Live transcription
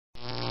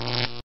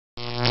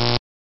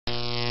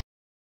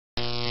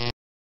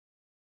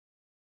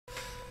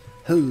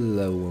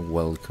Hello and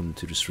welcome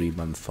to the stream.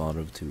 I'm father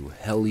of two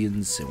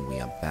Hellions, and we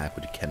are back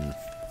with the Cannon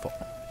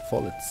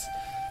Follets,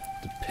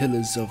 the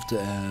Pillars of the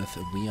Earth,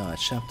 and we are at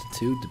chapter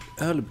 2,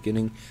 the early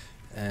beginning,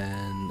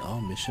 and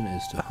our mission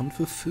is to hunt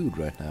for food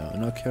right now,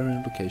 and our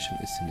current location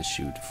is in the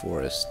Shoot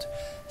Forest.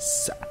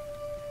 So,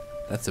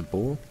 that's a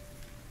boar,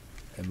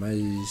 and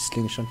my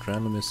slingshot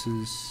random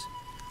misses,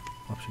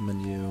 option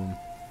menu,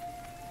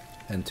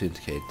 and to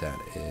indicate that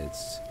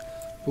it's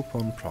Book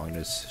 1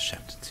 Progress,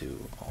 Chapter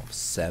 2 of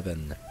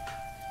 7.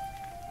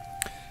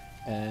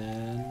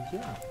 And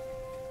yeah,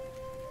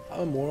 I'm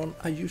a moron.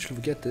 I usually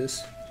forget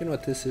this. You know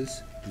what this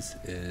is? This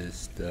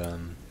is the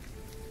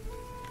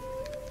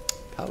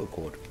power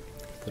cord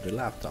for the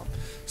laptop.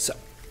 So,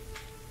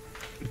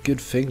 good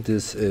thing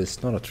this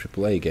is not a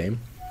AAA game.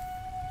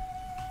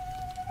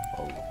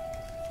 Oh,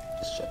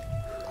 shit.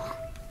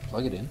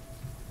 Plug it in.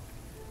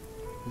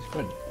 It's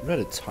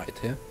rather tight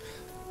here.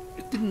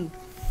 It didn't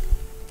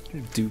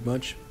do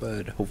much,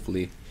 but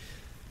hopefully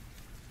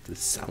the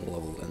sound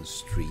level and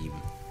stream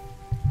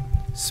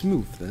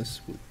smoothness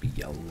will be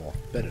a lot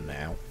better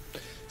now.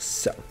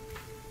 So,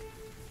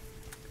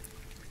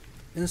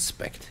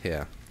 inspect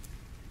here.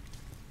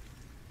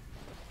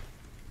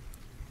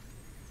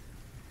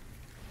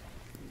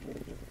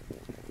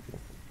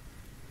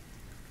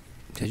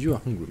 Yeah, you are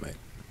hungry, mate.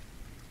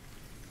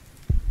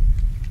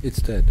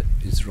 It's dead.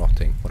 It's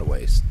rotting. What a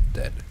waste.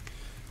 Dead.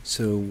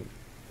 So,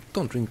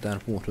 don't drink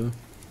that water.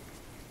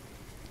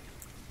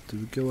 Do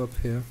we go up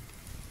here?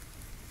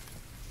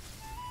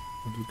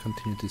 Or do we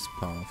continue this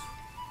path?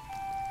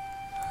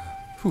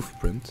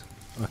 Hoofprint.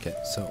 Okay,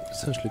 so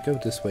essentially go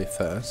this way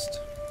first.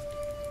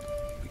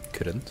 We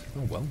couldn't.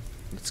 Oh well,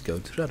 let's go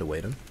to the other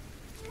way then.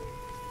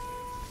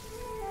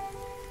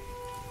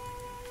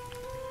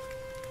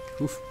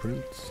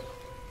 Hoofprint.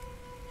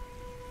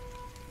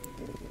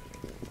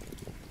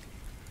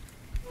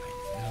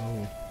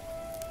 No.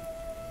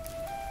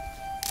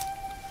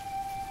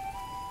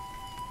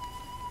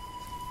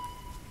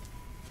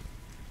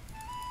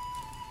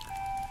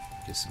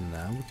 Guess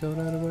now we go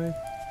the other way?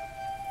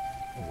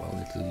 Oh,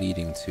 well, it's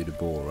leading to the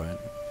boar, right?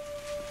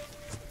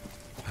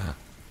 Ah,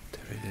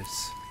 there it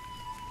is.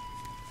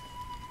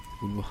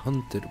 We were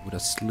hunted with a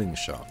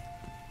slingshot.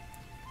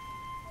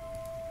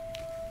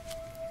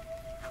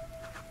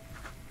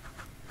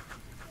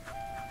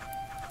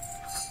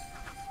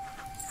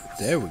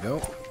 There we go.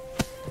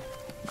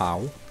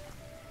 Ow.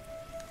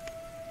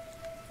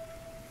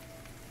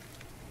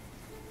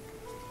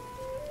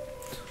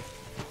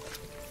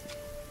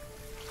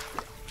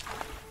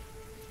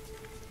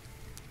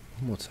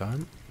 One more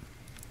time.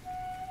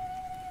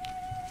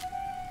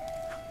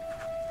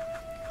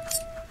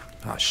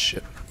 Ah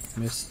shit,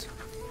 missed.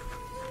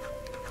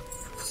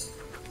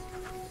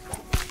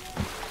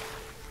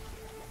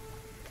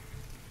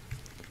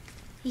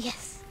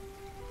 Yes.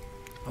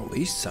 Oh,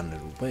 he's sending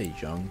it away,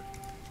 young.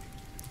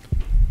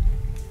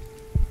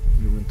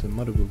 You went to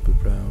mother will be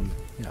brown.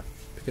 Yeah,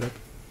 pick it up.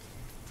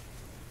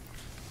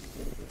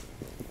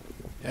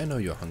 Yeah, I know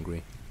you're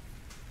hungry.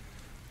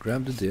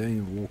 Grab the deer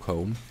and walk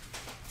home.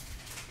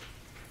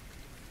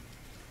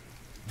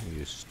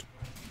 Just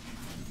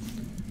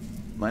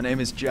my name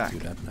is Jack. do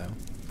that now.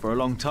 For a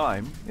long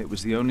time, it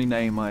was the only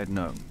name I had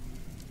known.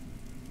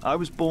 I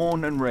was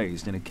born and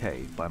raised in a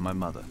cave by my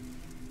mother.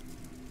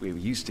 We were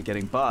used to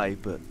getting by,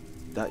 but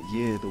that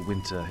year the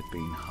winter had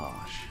been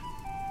harsh.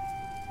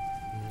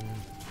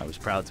 I was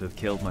proud to have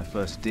killed my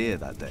first deer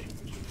that day.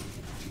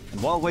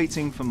 And while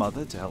waiting for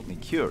Mother to help me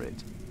cure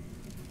it,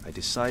 I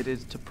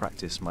decided to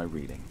practice my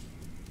reading.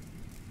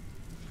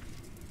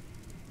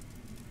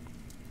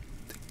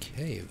 The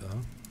cave, huh?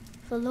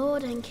 The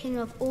Lord and King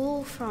of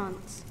all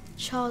France,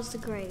 Charles the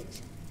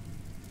Great,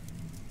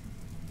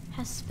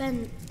 has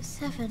spent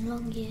 7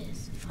 long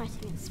years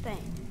fighting in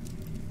Spain.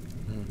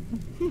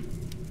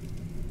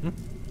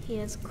 He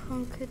has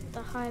conquered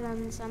the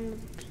highlands and the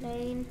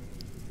plain.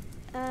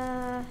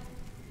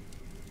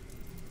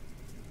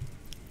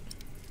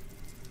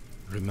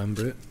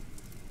 Remember it?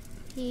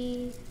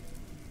 He...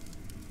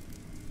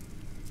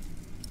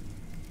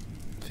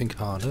 Think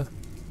harder.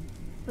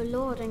 The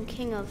Lord and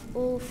King of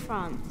all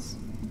France,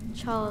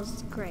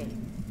 Charles the Great,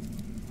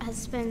 has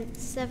spent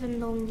 7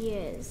 long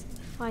years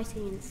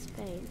fighting in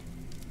Spain.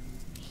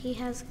 He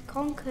has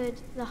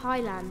conquered the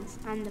highlands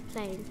and the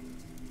plain.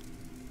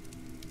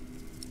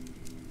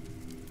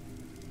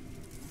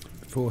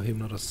 Before him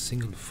not a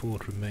single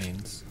fort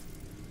remains.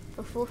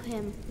 Before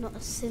him, not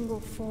a single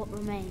fort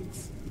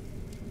remains.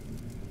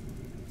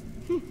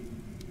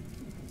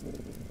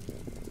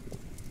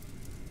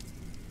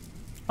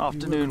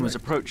 Afternoon was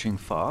approaching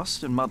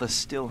fast, and Mother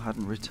still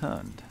hadn't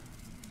returned.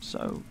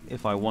 So,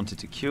 if I wanted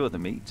to cure the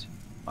meat,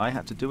 I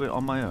had to do it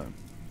on my own.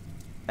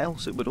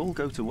 Else it would all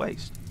go to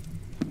waste.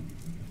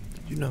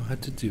 You know how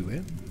to do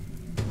it.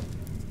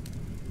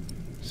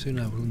 Soon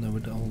I will know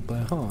it all by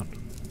heart.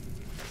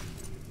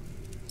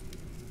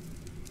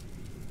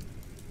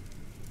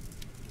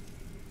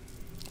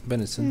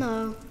 Venison.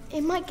 No,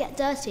 it might get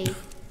dirty.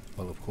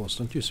 Well, of course,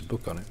 don't use a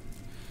book on it.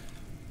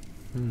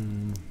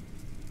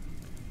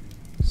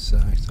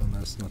 Sacked, oh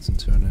that's nuts and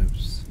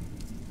turnips.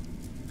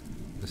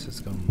 This has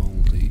gone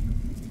moldy.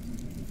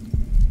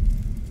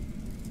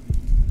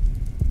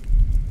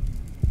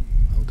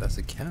 Oh, that's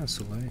a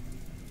castle, eh?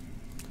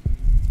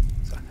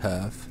 It's a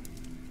half.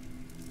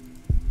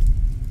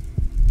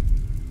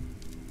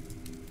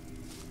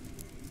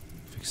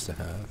 Fix the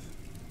half.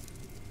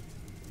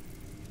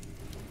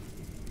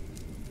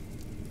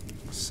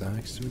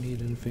 Sacks, do we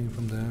need anything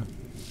from there?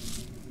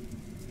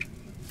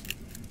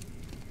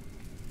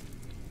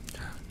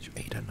 You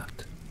ate a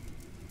nut.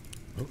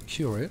 Oh,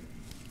 cure it.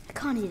 I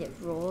can't eat it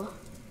raw.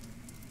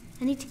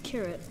 I need to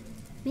cure it.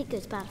 Meat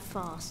goes bad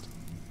fast.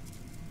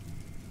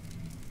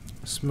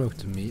 Smoke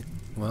the meat.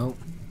 Well.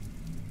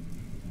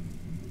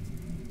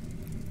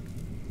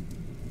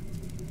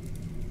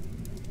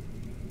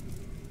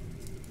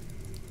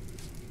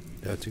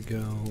 There to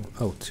go.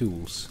 Oh,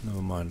 tools.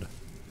 Never mind.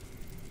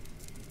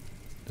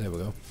 There we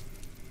go.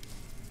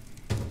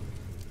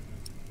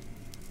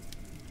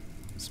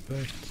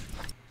 Inspect.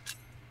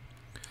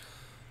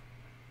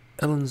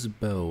 Ellen's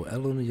bow.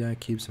 Ellen and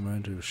Jack keeps a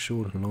variety of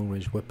short and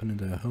long-range weapon in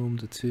their home.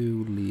 The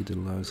two lead their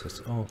lives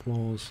as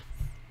outlaws.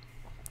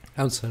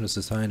 Outside of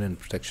society and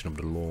protection of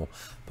the law,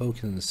 bow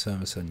in the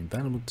service are an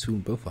invaluable tool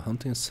both for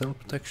hunting and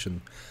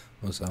self-protection.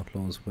 Most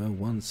outlaws were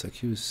once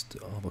accused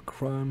of a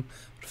crime,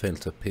 but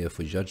failed to appear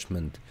for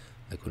judgment.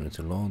 According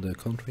to law, their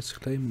contracts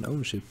claim and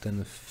ownership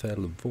then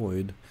fell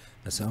void,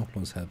 as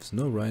outlaws have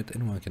no right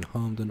anyone can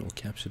harm them or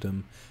capture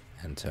them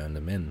and turn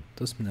them in.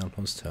 Thus many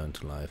outlaws turn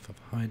to life of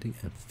hiding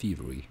and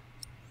thievery.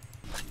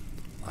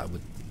 I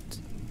would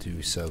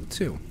do so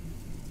too.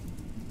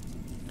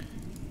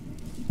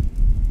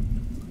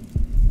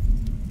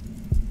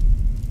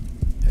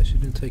 I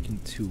should have taken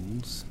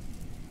tools.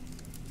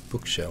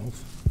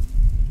 Bookshelf.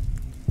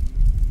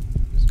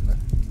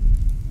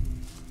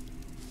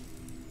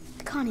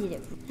 I can't eat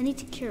it. I need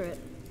to cure it.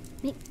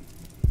 My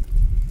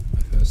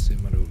first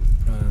thing might have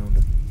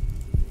round.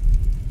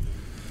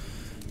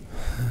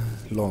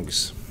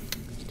 Logs.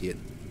 Idiot.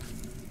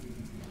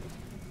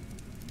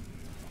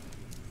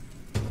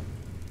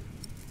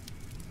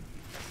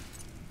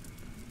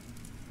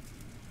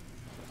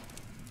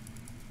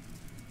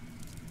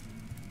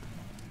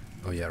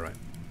 Oh yeah, right.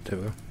 There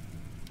we go.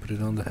 Put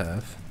it on the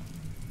half.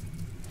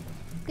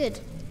 Good.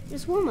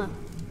 It's warmer.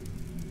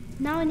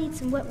 Now I need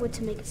some wet wood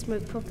to make it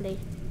smoke properly.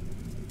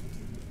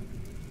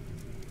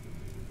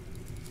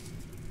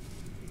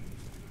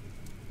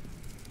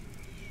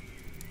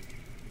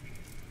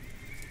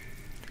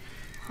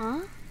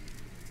 Huh?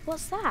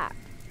 What's that?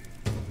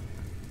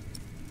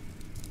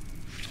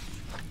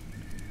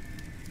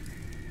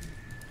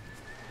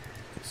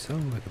 It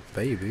sounds like a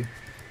baby.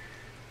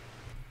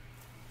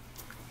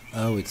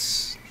 Oh,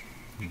 it's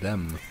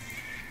them.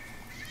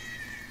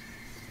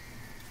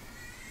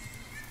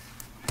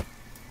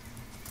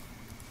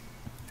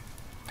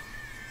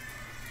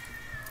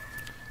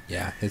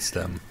 Yeah, it's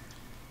them.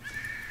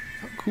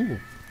 Oh, cool.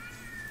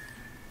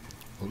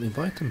 We'll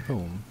invite them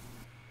home.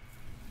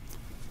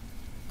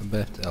 I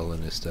bet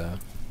Ellen is there.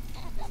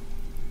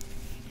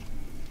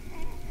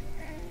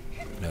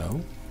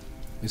 No,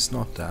 it's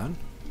not that.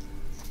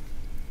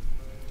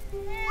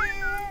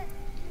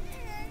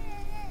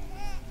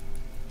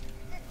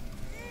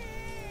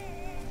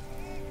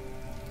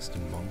 It's the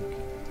monk.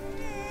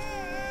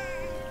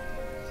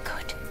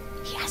 Good.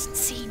 He hasn't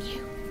seen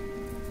you.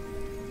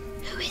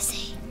 Who is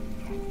he?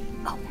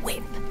 A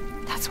whip.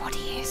 That's what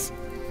he is.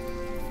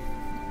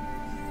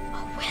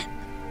 A whip.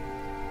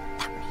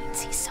 That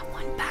means he's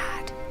someone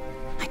bad.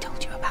 I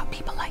told you about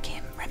people like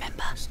him,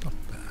 remember? It's not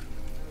bad.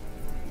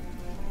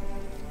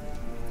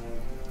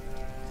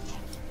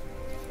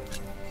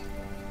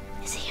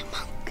 Is he a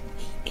monk?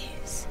 He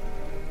is.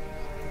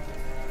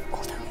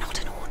 Although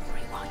not an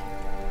ordinary one.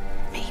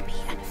 Maybe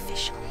an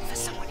official for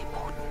someone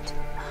important.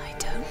 I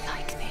don't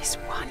like this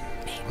one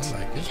bit. I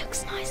like it. He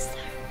looks nice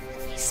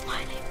though. He's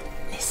smiling.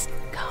 Listen,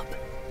 Cub.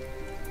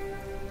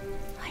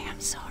 I am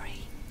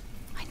sorry.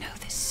 I know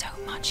there's so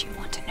much you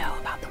want to know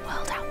about the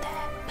world out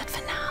there, but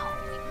for now,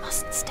 we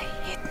must stay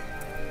hidden.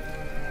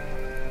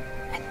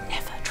 And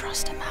never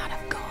trust a man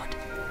of God.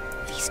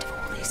 Least of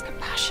all his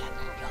compassion.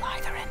 You'll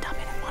either end up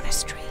in a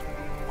monastery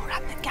or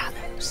at the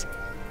gallows.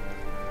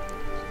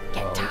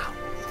 Get Oh. down.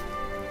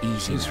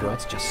 Easy She's now, right.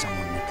 it's just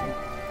someone little.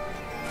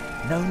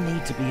 No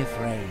need to be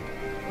afraid.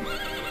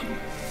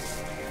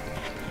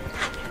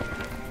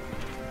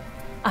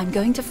 I'm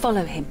going to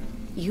follow him.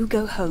 You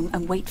go home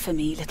and wait for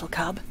me, little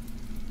cub.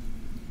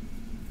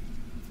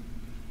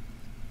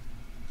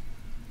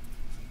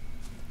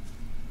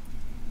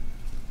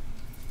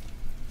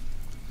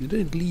 You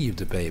didn't leave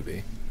the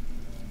baby.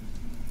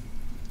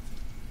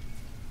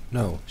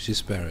 No,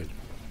 she's buried.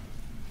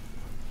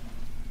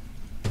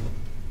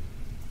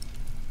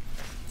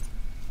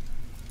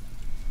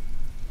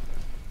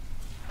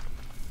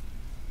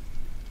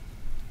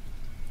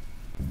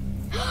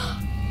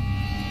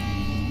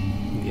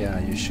 Yeah,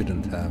 you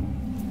shouldn't have.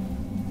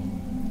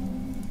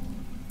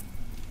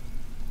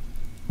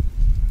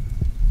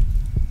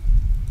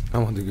 I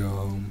want to go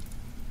home.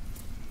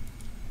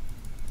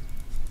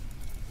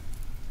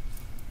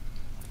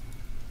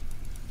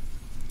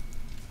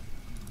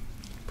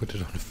 Put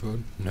it on the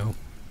phone? No.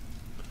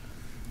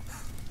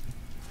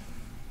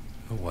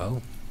 Oh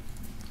well.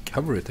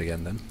 Cover it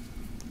again then.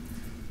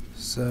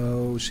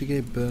 So she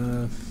gave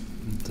birth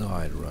and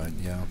died, right?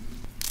 Yeah.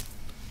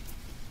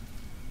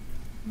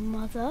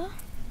 Mother?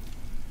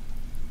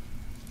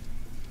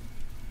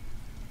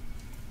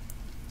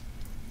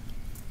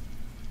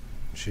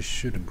 She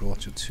should have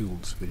brought your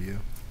tools with you.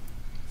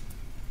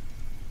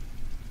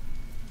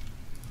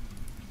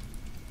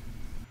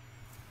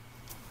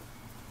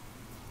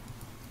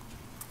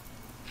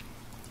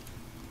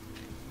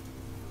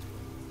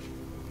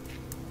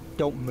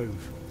 Don't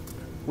move.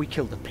 We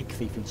killed a pig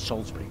thief in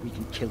Salisbury. We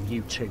can kill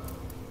you too.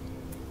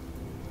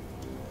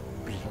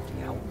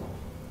 Bloody outlaw.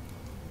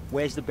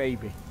 Where's the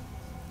baby?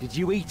 Did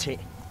you eat it?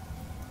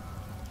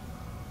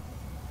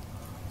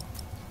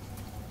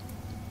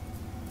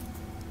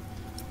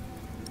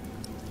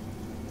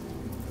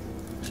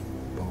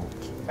 Bolt.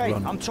 Hey,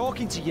 Run. I'm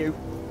talking to you.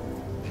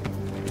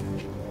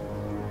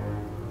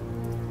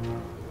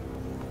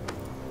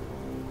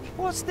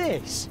 What's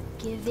this?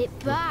 Give it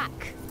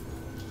back.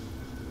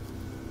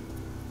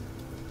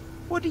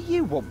 What do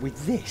you want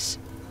with this?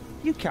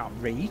 You can't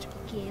read.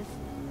 Give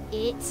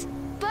it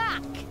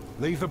back.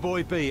 Leave the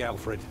boy be,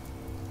 Alfred.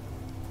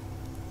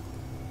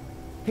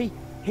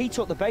 He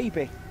took the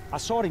baby. I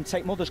saw him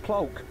take Mother's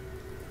cloak.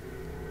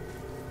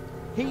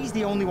 He's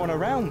the only one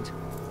around.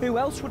 Who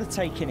else would have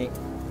taken it?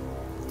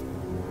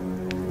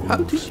 How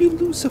did you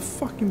lose a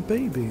fucking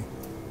baby?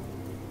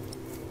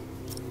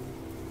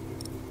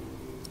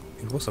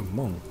 It was a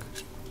monk.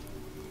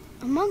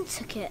 A monk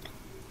took it.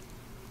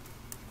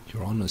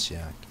 You're honest,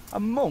 Jack. A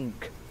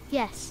monk?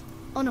 Yes,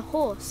 on a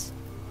horse.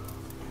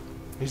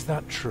 Is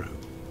that true?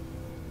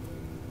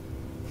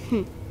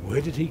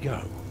 Where did he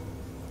go?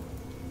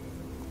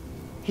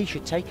 He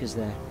should take us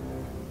there.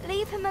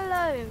 Leave him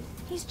alone.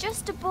 He's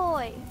just a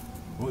boy.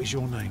 What is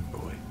your name,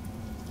 boy?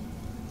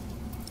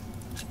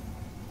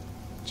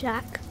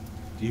 Jack?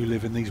 Do you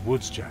live in these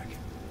woods, Jack?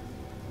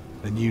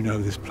 Then you know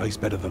this place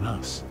better than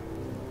us.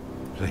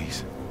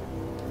 Please.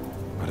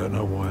 I don't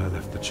know why I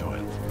left the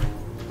child.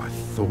 I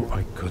thought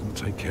I couldn't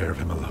take care of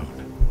him alone,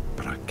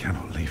 but I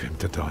cannot leave him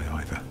to die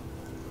either.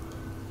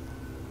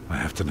 I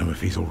have to know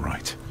if he's all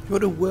right. You're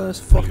the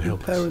worst Will you fucking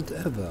help us? parent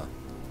ever.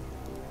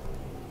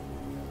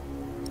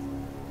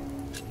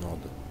 Nod.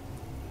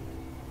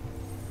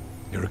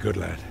 You're a good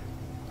lad.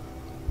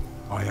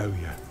 I owe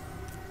you.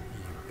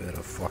 You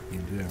better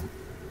fucking do.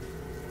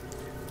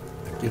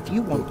 If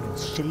you want your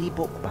silly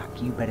book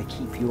back, you better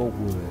keep your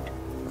word.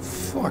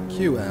 Fuck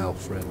you,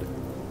 Alfred.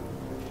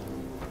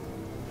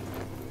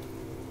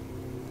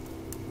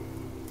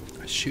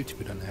 I shoot you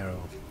with an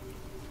arrow.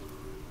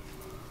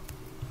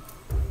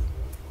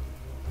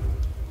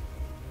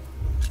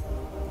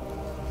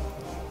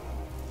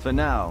 For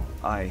now,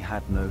 I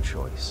had no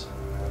choice.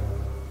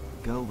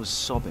 The girl was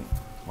sobbing,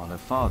 while her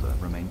father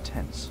remained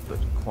tense but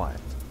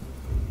quiet.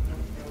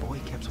 The boy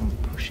kept on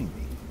pushing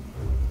me,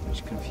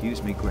 which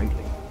confused me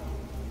greatly.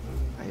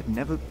 I had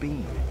never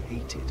been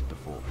hated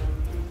before.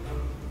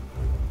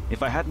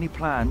 If I had any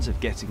plans of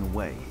getting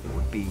away, it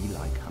would be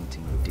like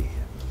hunting deer.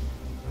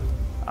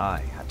 I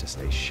had to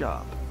stay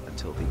sharp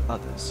until the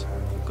others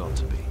got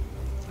to be.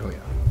 Oh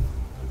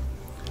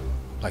yeah.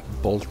 Like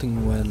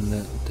bolting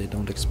when they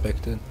don't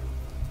expect it.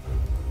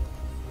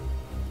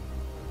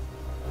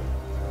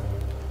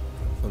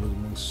 Follow the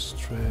monk's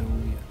trail.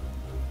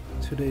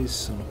 2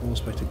 days on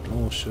horseback to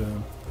Gloucester.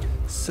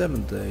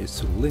 7 days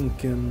to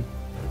Lincoln.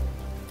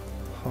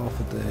 Half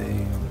a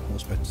day on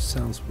horseback to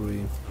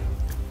Salisbury.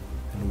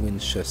 And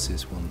Winchester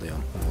is 1 day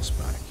on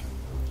horseback.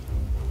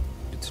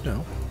 Good to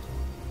know.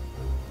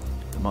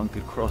 The monk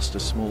had crossed a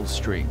small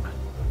stream,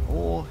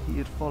 or he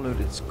had followed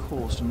its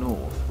course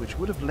north, which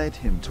would have led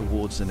him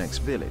towards the next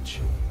village.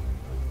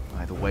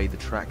 Either way, the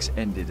tracks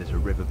ended at a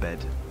riverbed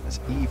as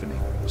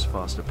evening was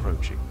fast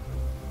approaching.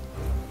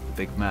 The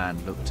big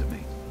man looked at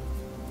me.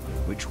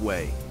 "Which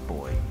way,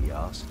 boy?" he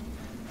asked.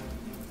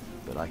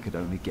 But I could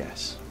only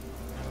guess.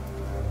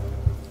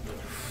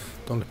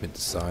 Don't let me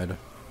decide.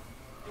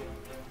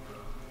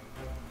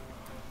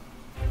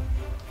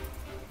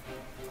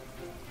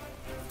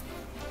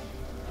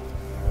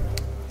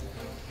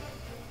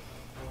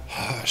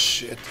 Ah,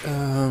 shit.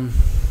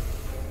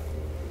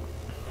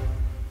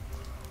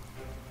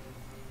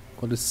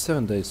 Well, it's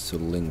 7 days to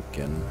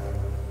Lincoln.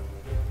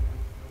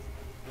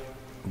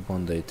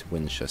 1 day to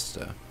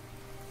Winchester.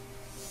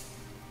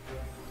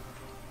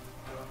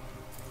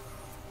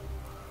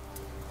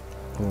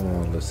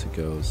 Oh, unless it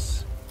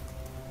goes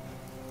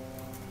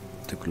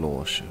to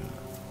Gloucester.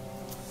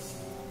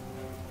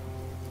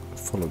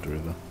 Follow the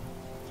river.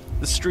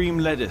 The stream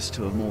led us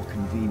to a more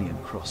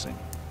convenient crossing.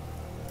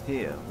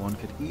 Here, one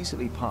could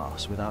easily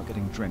pass without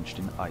getting drenched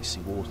in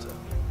icy water.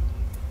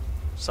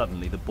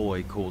 Suddenly, the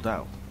boy called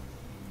out.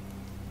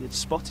 He had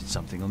spotted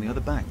something on the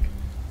other bank.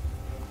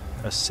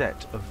 A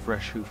set of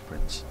fresh hoof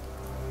prints.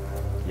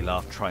 He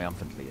laughed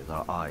triumphantly as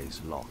our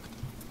eyes locked.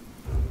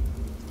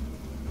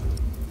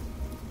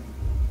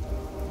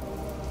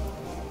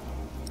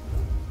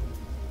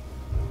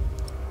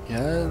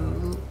 Yeah,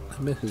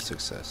 admit his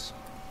success.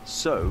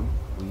 So,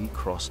 we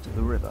crossed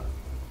the river,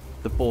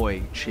 the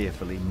boy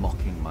cheerfully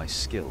mocking my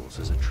skills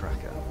as a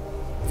tracker.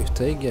 If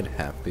they get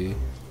happy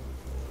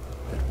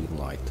that we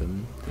like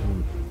them, they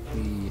won't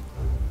be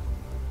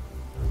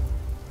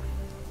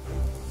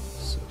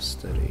so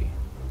steady.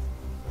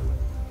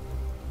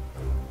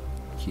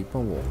 Keep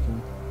on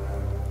walking.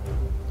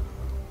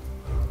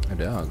 And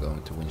they are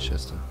going to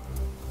Winchester.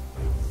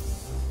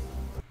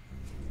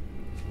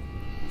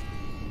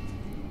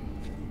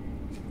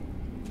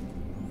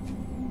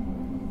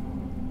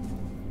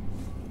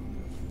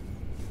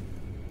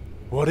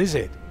 What is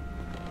it?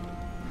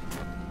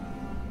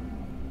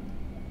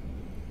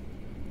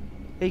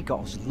 He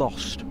got us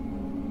lost.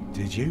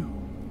 Did you?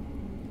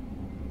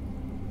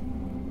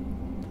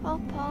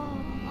 Papa,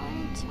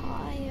 I'm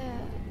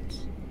tired.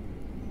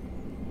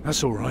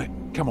 That's all right.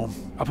 Come on,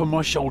 up on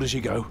my shoulders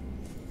you go.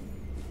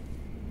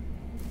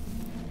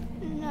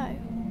 No,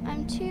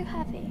 I'm too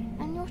heavy,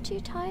 and you're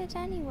too tired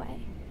anyway.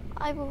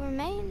 I will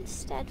remain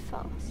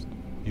steadfast.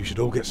 You should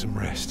all get some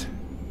rest.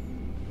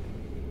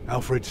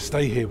 Alfred,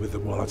 stay here with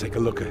them while I take a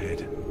look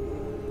ahead.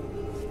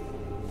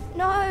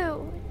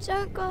 No,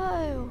 don't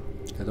go.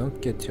 I don't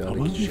get you. I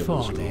won't be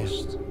far, dear.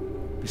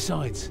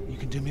 Besides, you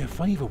can do me a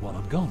favour while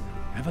I'm gone.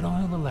 Have an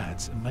eye on the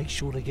lads and make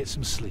sure they get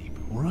some sleep,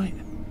 all right?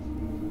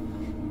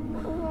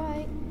 All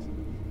right.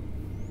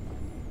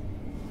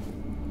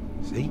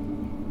 See?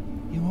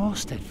 You are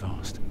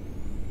steadfast.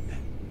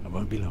 I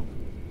won't be long.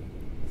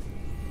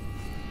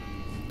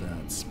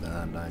 That's a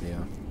bad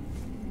idea.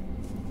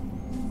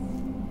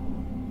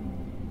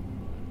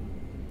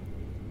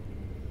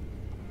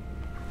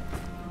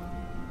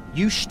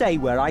 You stay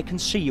where I can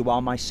see you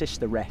while my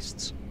sister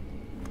rests.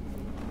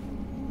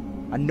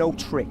 And no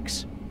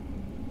tricks.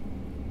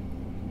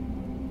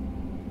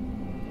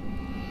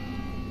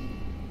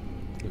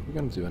 If we're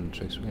gonna do any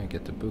tricks, we're gonna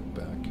get the book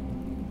back.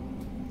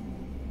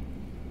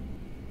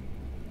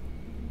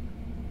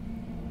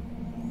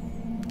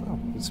 Oh,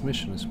 it's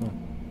mission as well.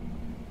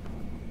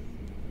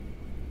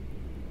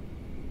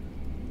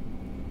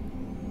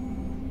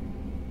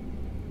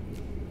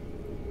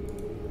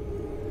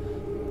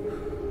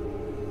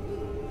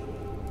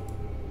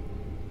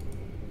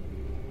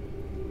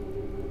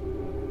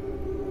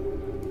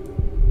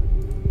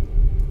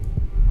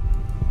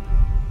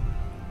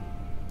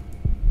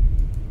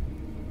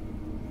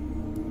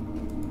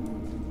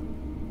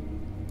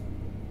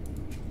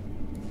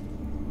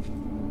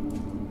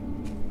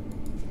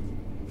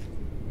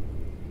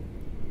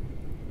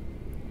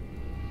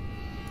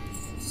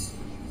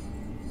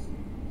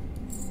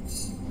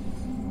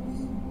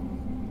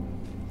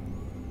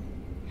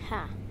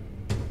 Ha.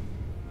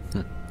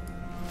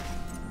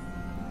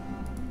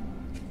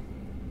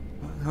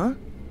 Huh?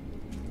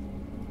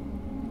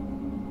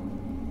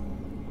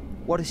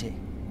 What is it?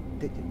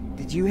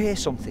 Did you hear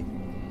something?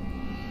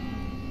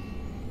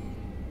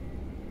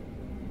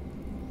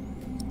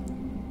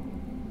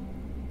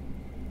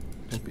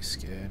 Don't be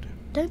scared.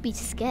 Don't be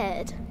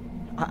scared.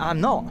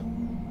 I'm not.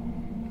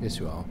 Yes,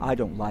 you are. I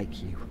don't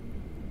like you.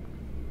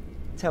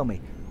 Tell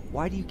me,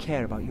 why do you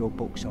care about your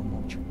book so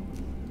much?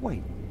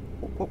 Wait,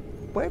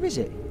 where is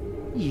it?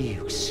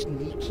 You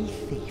sneaky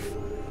thief.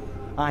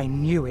 I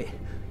knew it.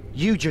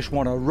 You just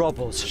want to rob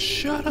us.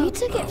 Shut up. You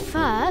took it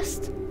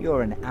first.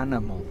 You're an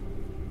animal.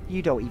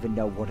 You don't even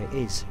know what it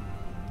is.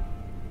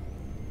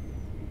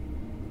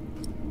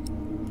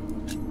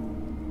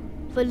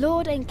 The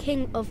Lord and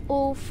King of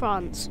all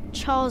France,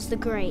 Charles the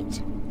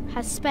Great,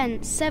 has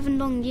spent 7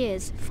 long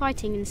years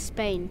fighting in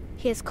Spain.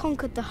 He has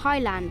conquered the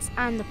highlands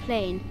and the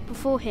plain.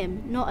 Before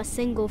him, not a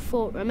single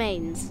fort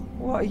remains.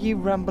 What are you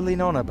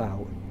rambling on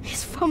about?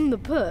 It's from the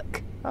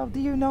book. How do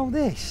you know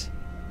this?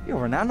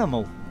 You're an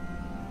animal.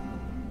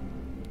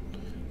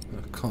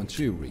 Can't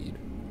you read?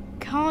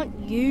 Can't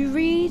you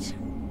read?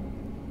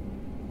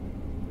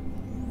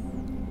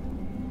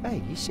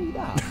 Hey, you see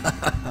that?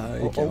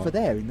 Over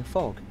there in the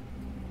fog.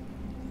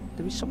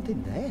 There is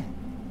something there.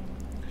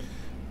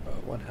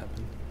 What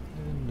happened?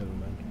 Never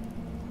mind.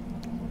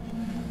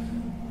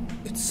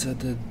 It's a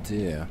dead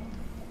deer.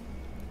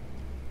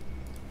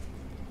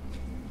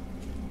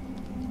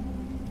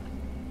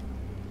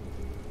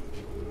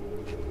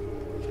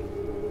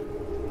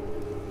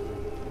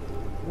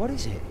 What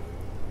is it?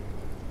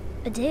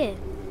 A deer.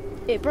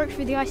 It broke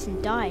through the ice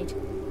and died.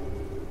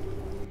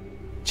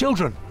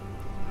 Children!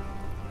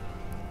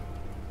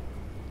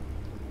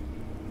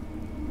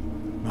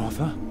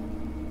 Martha,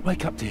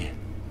 wake up, dear.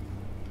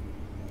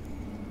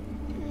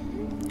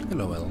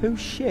 Hello, Ellen. Who's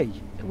she?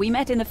 We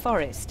met in the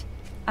forest.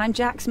 I'm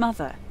Jack's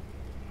mother.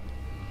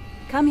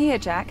 Come here,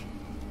 Jack.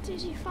 Did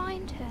you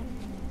find him?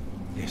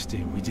 Yes,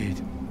 dear, we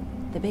did.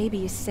 The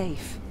baby is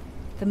safe.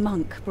 The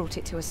monk brought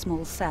it to a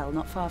small cell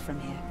not far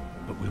from here.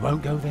 But we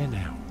won't go there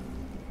now.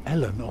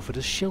 Ellen offered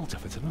us shelter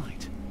for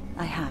tonight.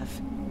 I have.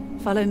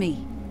 Follow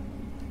me.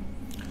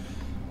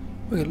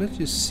 Okay, let's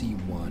just see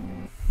what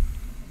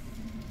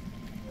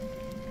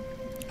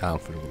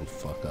Alfred will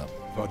fuck up.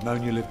 If I'd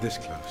known you lived this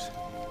close,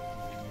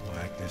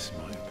 my Agnes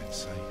might have been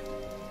saved.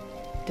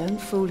 Don't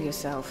fool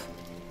yourself.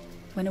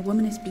 When a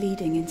woman is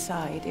bleeding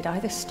inside, it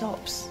either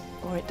stops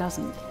or it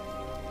doesn't.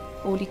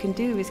 All you can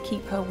do is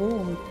keep her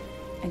warm,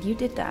 and you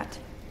did that.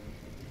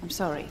 I'm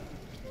sorry,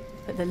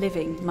 but the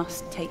living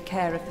must take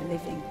care of the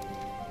living.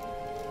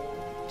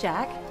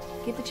 Jack,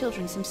 give the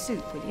children some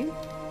soup, will you?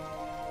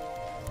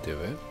 Do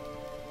it.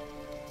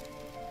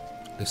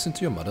 Listen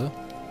to your mother.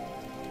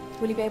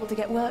 Will you be able to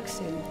get work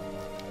soon?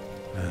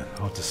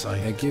 Hard to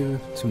say. I give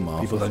to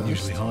Martha People don't first.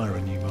 usually hire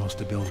a new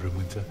master builder in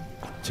winter.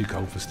 Too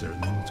cold for stirring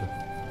mortar.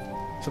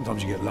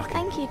 Sometimes you get lucky.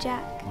 Thank you,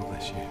 Jack. Not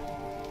this year.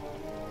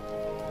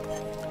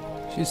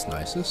 She's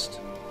nicest.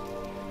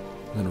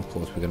 And then of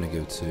course we're gonna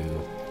go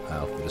to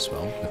Alfred as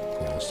well. Of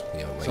course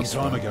we are raised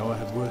Some time from- ago I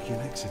had work in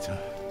Exeter.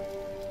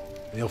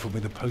 They offered me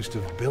the post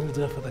of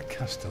builder for the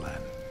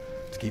Castellan,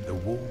 to keep the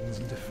walls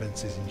and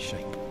defences in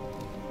shape.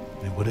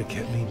 It would have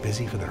kept me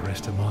busy for the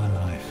rest of my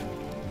life.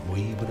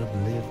 We would have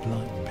lived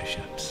like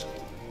bishops.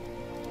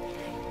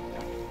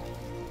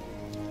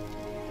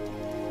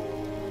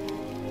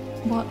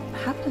 What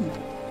happened?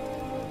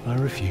 I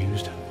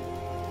refused.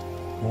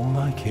 All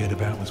I cared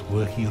about was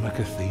working on a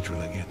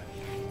cathedral again.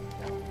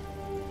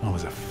 I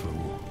was a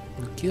fool.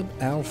 Give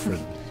Alfred.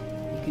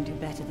 You can do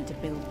better than to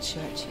build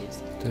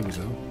churches. There we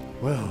go.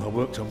 Well, I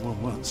worked on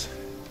one once.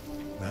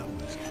 That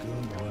was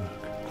good work.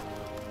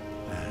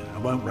 I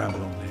won't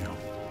ramble on now.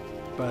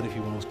 But if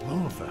you ask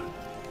Martha,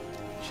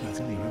 she'll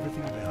tell you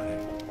everything about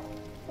it.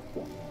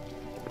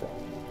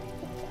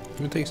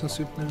 Can we take some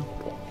soup now?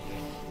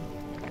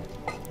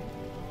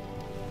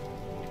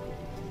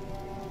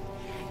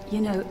 You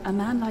know, a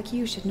man like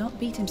you should not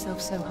beat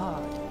himself so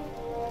hard.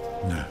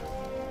 No.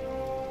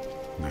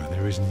 No,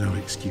 there is no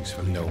excuse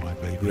for leaving my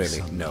baby really,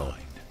 son no.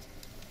 behind.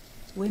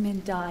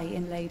 Women die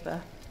in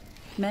labor.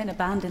 Men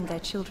abandon their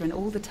children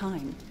all the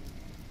time.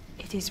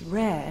 It is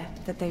rare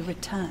that they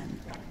return.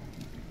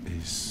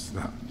 Is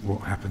that what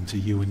happened to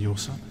you and your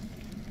son?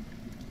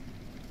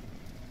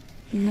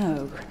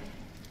 No,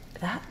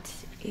 that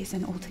is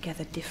an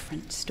altogether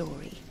different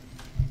story.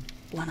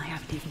 One I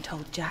haven't even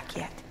told Jack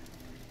yet.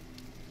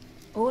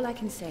 All I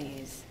can say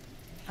is,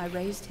 I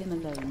raised him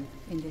alone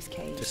in this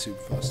cave, The soup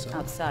first. Huh?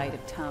 outside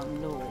of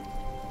town law.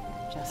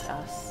 Just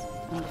us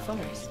and the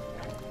forest.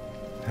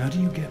 How do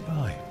you get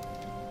by?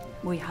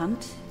 We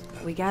hunt,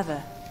 we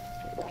gather.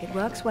 It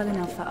works well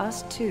enough for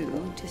us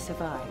two to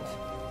survive.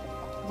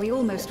 We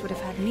almost would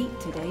have had meat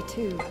today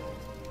too.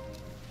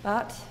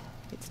 But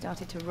it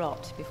started to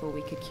rot before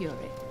we could cure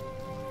it.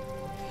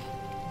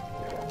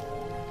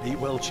 Eat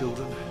well,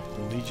 children.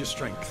 You'll need your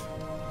strength.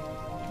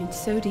 And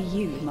so do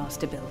you,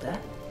 Master Builder.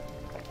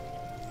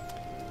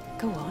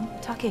 Go on,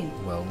 tuck in.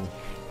 Well,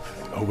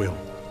 I will.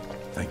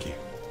 Thank you.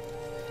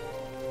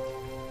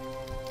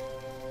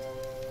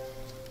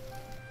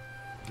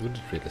 would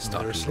it really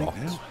start They're to asleep rot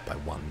now. by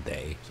one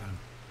day? So,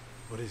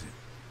 what is it?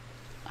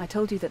 I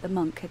told you that the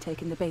monk had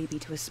taken the baby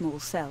to a small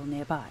cell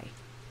nearby.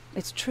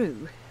 It's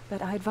true,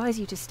 but I advise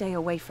you to stay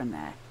away from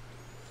there.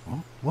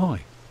 What?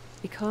 Why?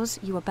 Because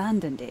you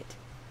abandoned it.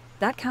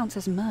 That counts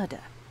as murder.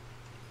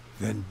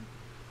 Then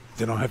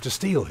I have to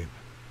steal him.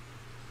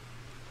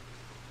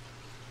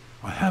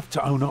 I have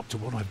to own up to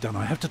what I've done.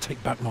 I have to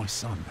take back my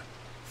son.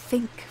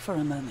 Think for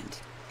a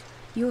moment.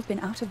 You have been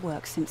out of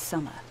work since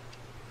summer.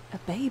 A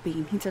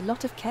baby needs a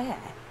lot of care.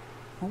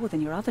 More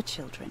than your other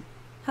children.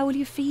 How will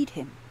you feed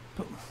him?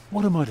 But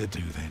what am I to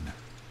do then?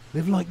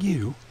 Live like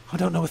you? I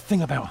don't know a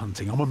thing about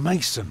hunting. I'm a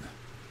mason.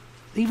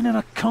 Even in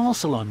a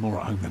castle I'm more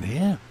at home than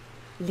here.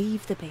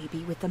 Leave the baby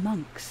with the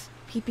monks.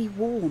 He'd be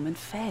warm and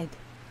fed.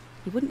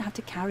 You wouldn't have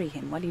to carry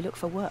him while you look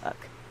for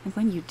work. And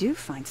when you do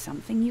find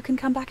something, you can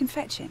come back and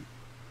fetch him.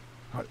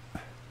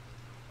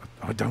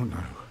 I don't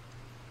know.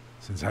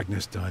 Since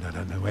Agnes died, I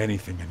don't know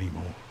anything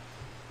anymore.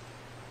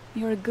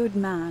 You're a good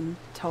man,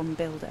 Tom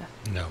Builder.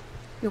 No.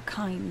 You're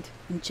kind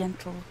and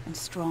gentle and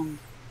strong.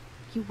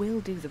 You will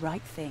do the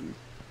right thing.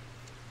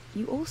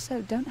 You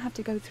also don't have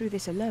to go through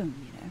this alone,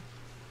 you know.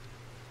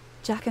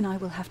 Jack and I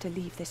will have to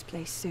leave this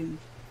place soon.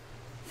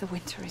 The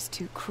winter is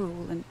too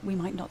cruel, and we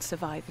might not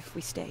survive if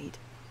we stayed.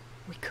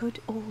 We could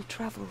all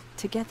travel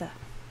together.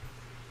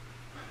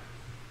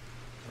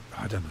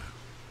 I don't know.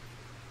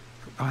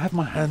 I have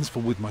my hands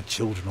full with my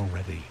children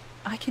already.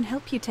 I can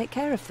help you take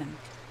care of them.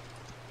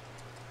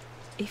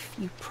 If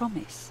you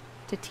promise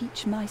to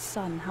teach my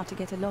son how to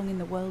get along in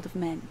the world of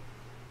men.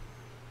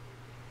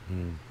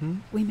 Mm-hmm.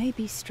 We may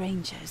be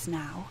strangers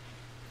now,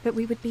 but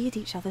we would be at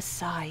each other's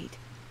side,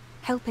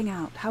 helping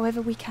out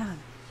however we can.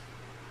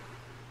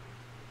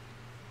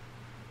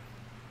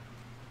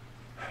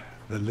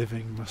 The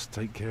living must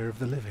take care of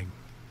the living.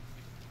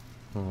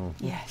 Oh.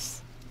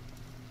 Yes.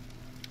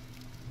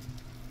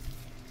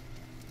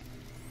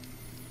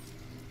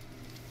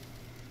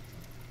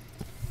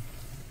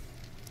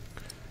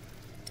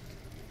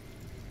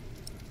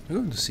 We're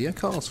going to see a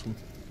castle.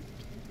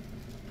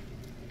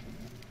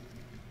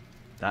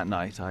 That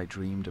night I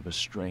dreamed of a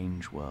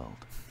strange world.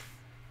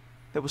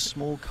 There were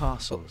small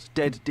castles,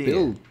 dead deer,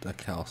 Build a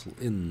castle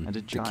in and a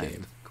the giant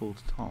cave.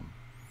 called Tom.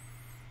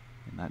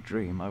 In that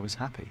dream I was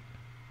happy.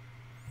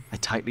 I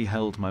tightly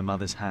held my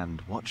mother's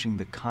hand, watching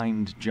the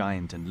kind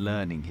giant and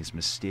learning his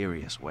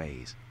mysterious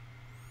ways.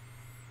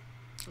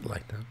 I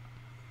like that.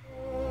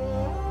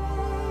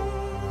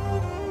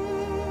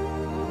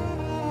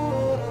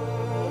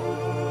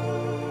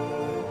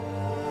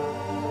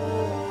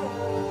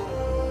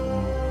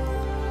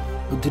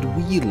 Or did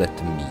we let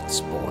the meat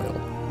spoil?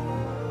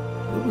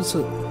 There was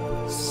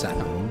a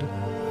sound.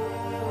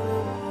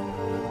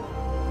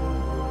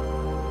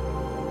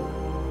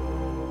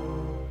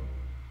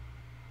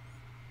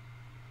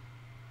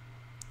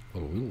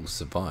 Well, we'll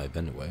survive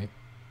anyway.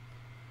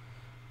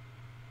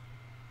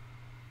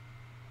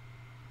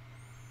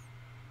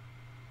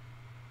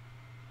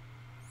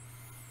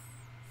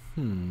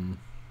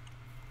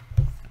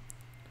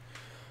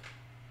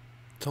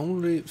 The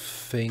only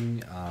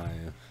thing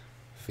I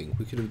think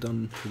we could have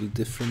done really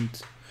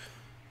different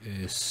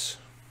is,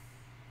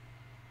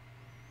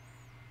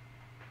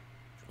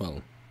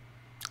 well,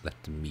 let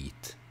the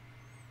meat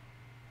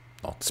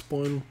not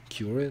spoil,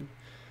 cure it,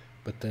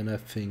 but then I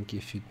think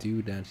if you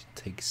do that it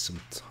takes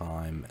some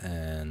time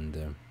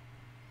and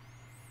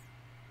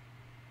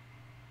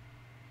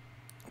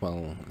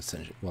well,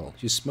 essentially, well,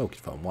 you smoke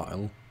it for a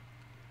while.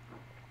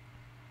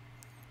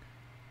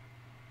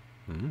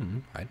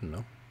 I don't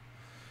know.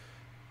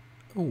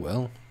 Oh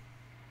well.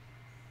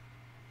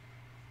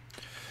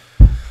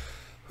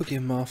 We'll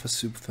give Martha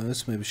soup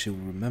first, maybe she will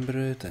remember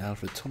it.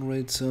 Alfred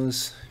tolerates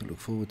us. We look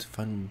forward to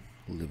finally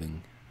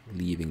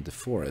leaving the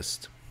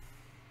forest.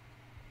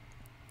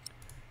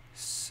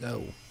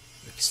 So,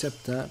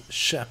 except that,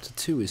 chapter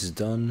 2 is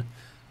done.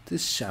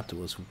 This chapter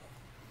was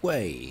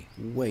way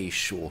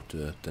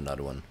shorter than the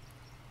other one.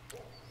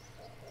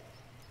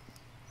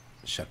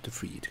 Chapter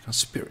 3, the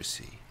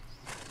conspiracy.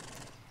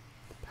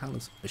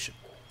 Palace mission.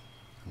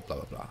 Blah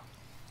blah blah.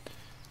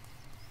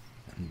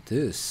 And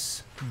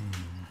this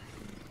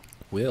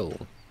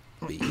will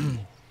be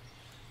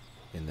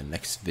in the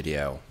next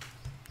video.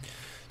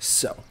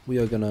 So we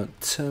are gonna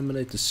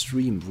terminate the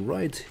stream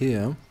right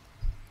here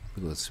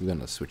because we're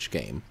gonna switch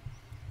game.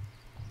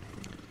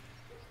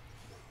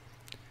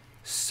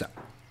 So,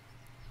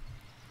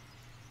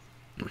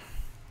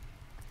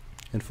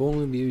 and for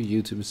all of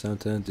you YouTubers out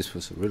there, this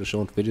was a really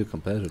short video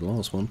compared to the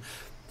last one.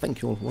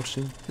 Thank you all for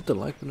watching. Hit the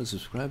like button and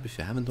subscribe if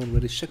you haven't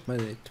already. Check my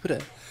Twitter.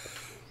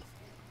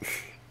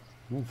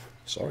 Oof,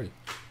 sorry.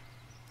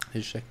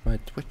 Check my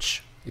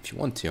Twitch if you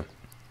want to.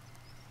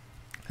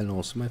 And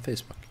also my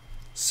Facebook.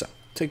 So,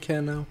 take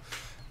care now.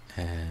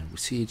 And we'll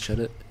see each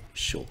other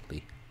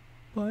shortly.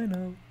 Bye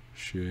now.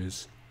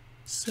 Cheers.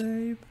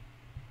 Save.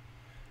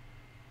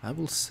 I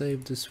will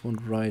save this one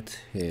right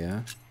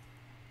here.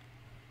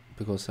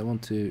 Because I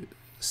want to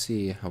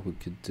see how we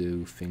could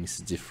do things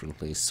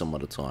differently some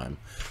other time.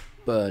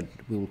 But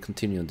we will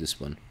continue on this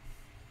one.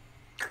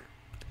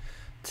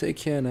 Take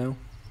care now.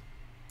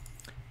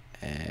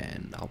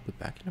 And I'll be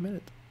back in a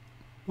minute.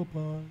 Bye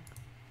bye.